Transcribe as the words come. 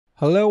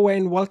Hello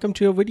and welcome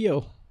to a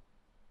video.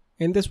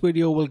 In this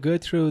video, we'll go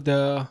through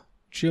the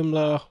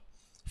Joomla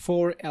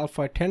 4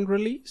 Alpha 10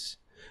 release.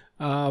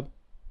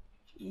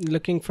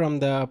 Looking from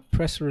the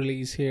press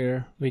release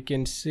here, we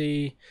can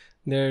see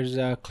there's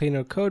a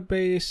cleaner code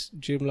base.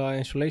 Joomla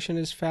installation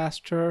is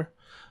faster.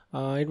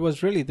 It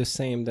was really the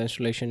same, the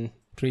installation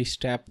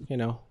three-step,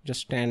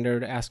 just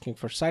standard, asking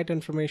for site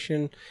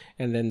information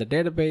and then the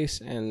database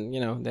and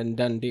then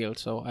done deal.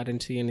 So I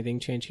didn't see anything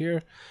change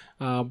here.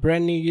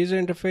 Brand new user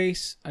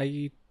interface.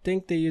 I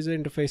think the user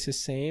interface is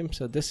same.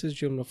 So this is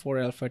Joomla 4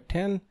 Alpha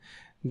 10.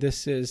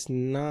 This is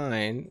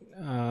 9.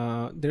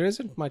 There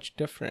isn't much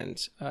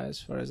difference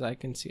as far as I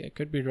can see. I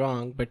could be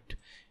wrong, but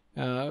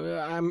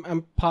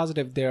I'm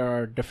positive there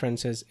are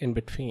differences in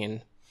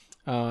between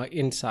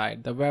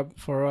inside the web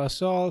for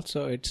us all.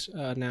 So it's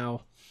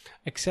now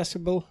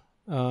accessible.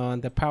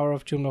 The power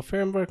of Joomla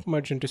framework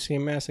merged into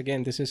CMS.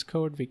 Again, this is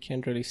code. We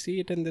can't really see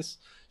it in this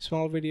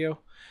small video.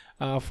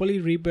 Fully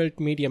rebuilt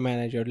media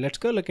manager. Let's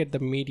go look at the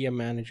media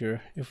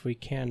manager if we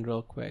can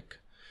real quick.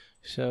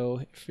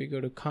 So if we go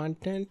to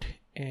content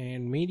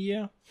and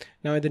media,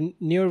 now in the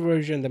newer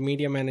version, the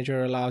media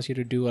manager allows you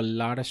to do a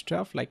lot of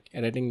stuff like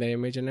editing the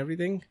image and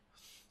everything.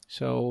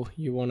 So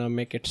you want to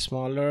make it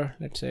smaller.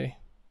 Let's say,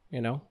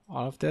 all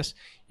of this,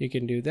 you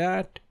can do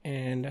that.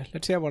 And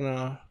let's say I want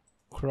to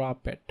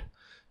crop it.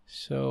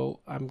 So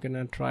I'm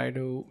gonna try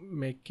to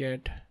make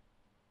it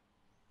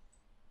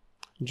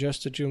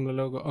just the Joomla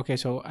logo. Okay,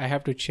 so I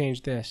have to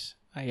change this.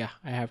 Yeah,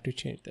 I have to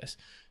change this.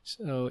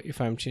 So if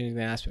I'm changing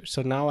the aspect,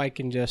 so now I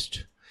can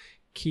just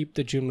keep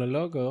the Joomla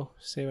logo,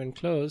 save and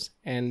close,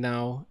 and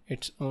now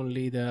it's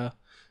only the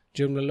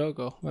Joomla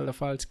logo. Well, the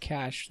file's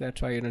cached,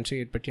 that's why you don't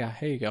see it, but yeah,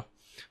 here you go.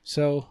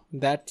 So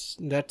that's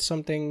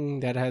something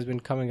that has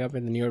been coming up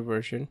in the newer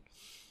version.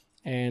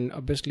 And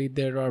obviously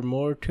there are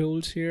more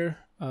tools here.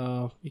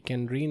 We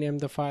can rename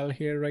the file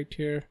here, right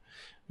here.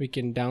 We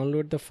can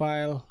download the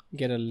file,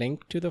 get a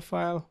link to the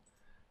file.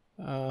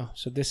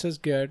 So this is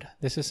good.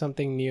 This is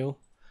something new.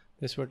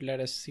 This would let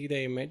us see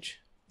the image.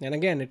 And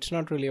again, it's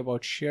not really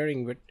about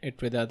sharing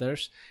it with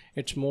others.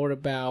 It's more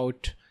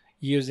about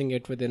using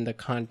it within the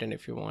content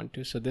if you want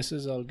to. So this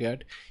is all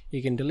good.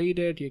 You can delete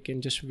it. You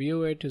can just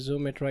view it,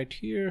 zoom it right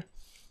here.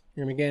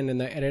 And again, in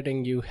the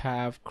editing, you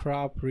have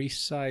crop,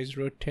 resize,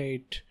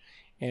 rotate,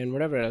 and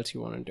whatever else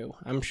you want to do.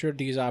 I'm sure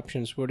these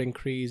options would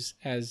increase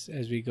as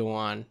we go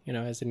on,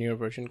 as the newer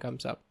version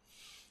comes up.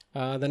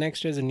 The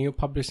next is a new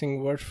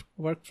publishing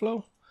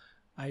workflow.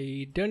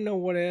 I don't know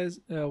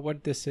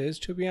what this is,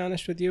 to be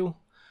honest with you.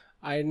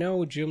 I know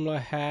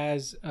Joomla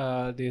has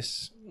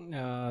this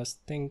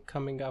thing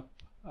coming up.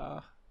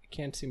 I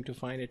can't seem to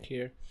find it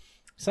here.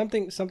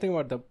 Something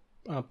about the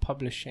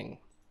publishing.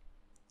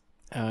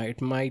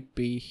 It might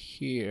be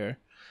here.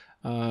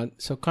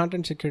 So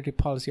content security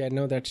policy, I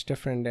know that's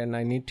different and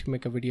I need to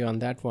make a video on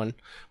that one,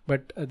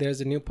 but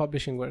there's a new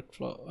publishing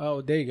workflow.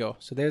 Oh, there you go.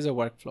 So there's a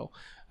workflow.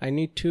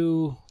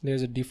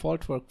 There's a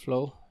default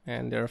workflow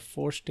and there are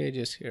 4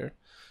 stages here.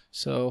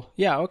 So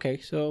yeah, okay.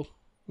 So,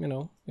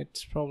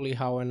 it's probably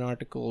how an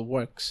article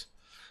works.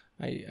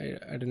 I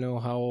don't know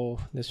how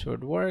this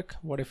would work.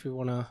 What if we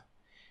want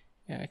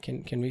to,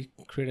 can we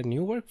create a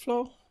new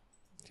workflow?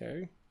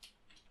 Okay.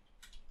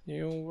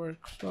 New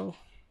workflow.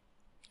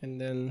 And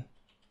then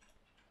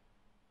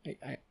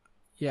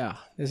yeah,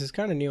 this is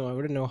kind of new. I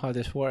wouldn't know how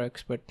this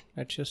works, but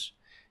let's just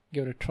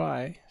give it a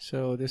try.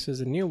 So this is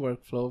a new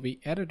workflow.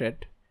 We edit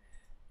it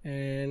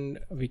and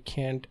we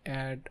can't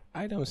add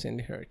items in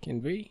here,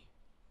 can we?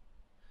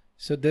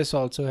 So this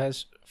also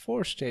has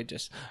 4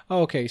 stages.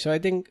 Oh, okay, so I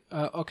think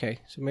okay,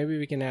 so maybe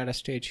we can add a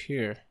stage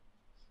here,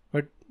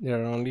 but there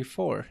are only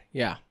 4.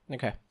 Yeah,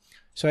 okay.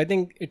 So I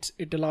think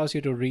it allows you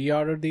to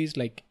reorder these,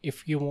 like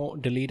if you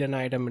won't delete an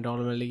item, it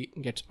automatically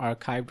gets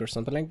archived or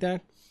something like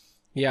that.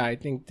 Yeah, I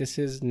think this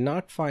is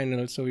not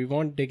final, so we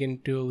won't dig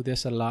into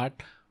this a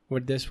lot,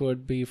 but this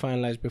would be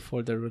finalized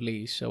before the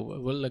release, so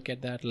we'll look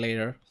at that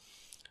later.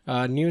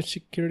 New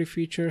security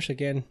features,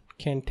 again,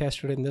 can't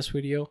test it in this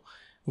video.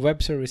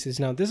 Web services.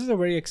 Now this is a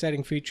very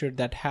exciting feature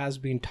that has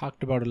been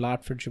talked about a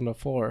lot for Joomla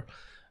 4,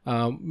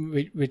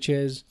 which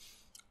is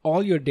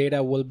all your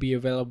data will be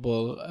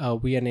available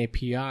via an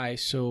API.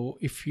 So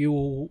if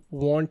you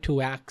want to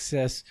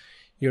access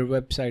your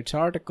website's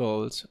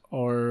articles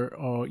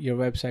or your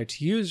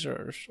website's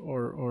users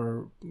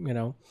or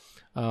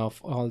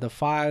all the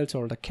files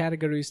or the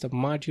categories, the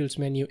modules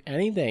menu,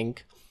 anything,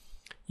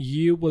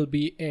 you will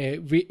be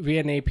via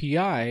an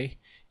API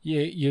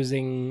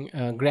using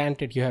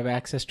granted you have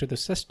access to the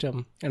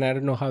system. And I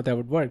don't know how that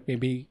would work.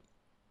 Maybe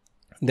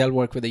they'll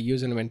work with a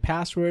username and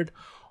password,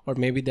 or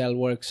maybe they'll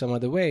work some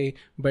other way,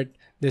 but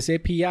this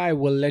API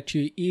will let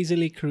you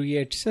easily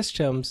create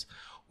systems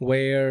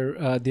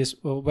where this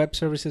web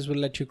services will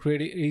let you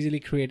easily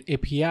create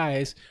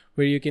APIs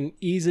where you can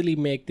easily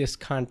make this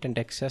content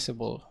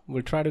accessible.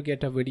 We'll try to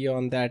get a video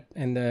on that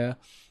in the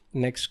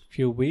next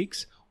few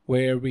weeks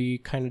where we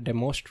kind of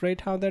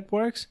demonstrate how that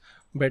works,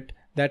 but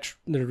that's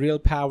the real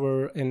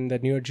power in the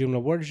newer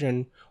Joomla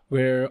version,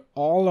 where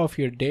all of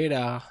your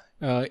data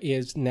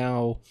is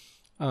now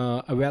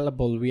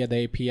available via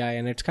the API,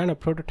 and it's kind of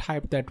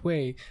prototyped that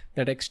way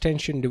that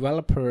extension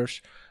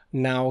developers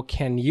now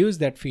can use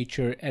that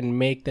feature and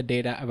make the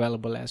data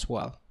available as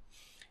well.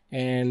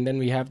 And then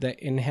we have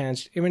the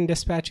enhanced event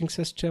dispatching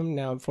system.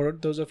 Now, for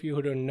those of you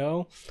who don't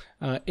know,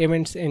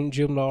 events in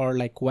Joomla are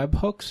like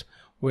webhooks,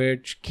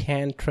 which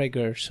can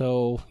trigger.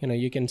 So,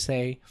 you can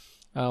say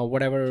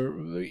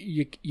whatever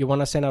you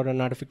want to send out a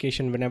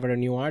notification whenever a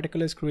new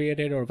article is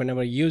created, or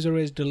whenever a user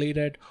is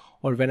deleted,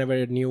 or whenever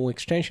a new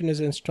extension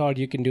is installed.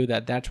 You can do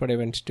that. That's what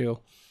events do.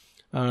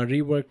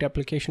 Reworked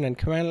application and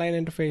command line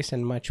interface,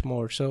 and much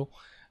more. So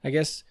I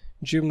guess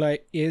Joomla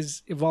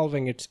is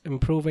evolving. It's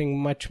improving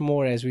much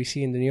more as we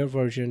see in the newer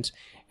versions.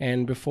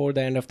 And before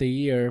the end of the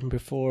year,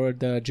 before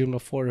the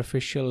Joomla 4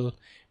 official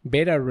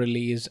beta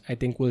release, I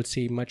think we'll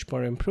see much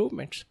more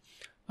improvements.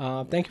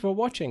 Thank you for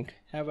watching.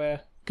 Have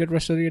a good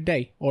rest of your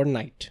day or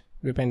night,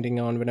 depending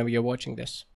on whenever you're watching this.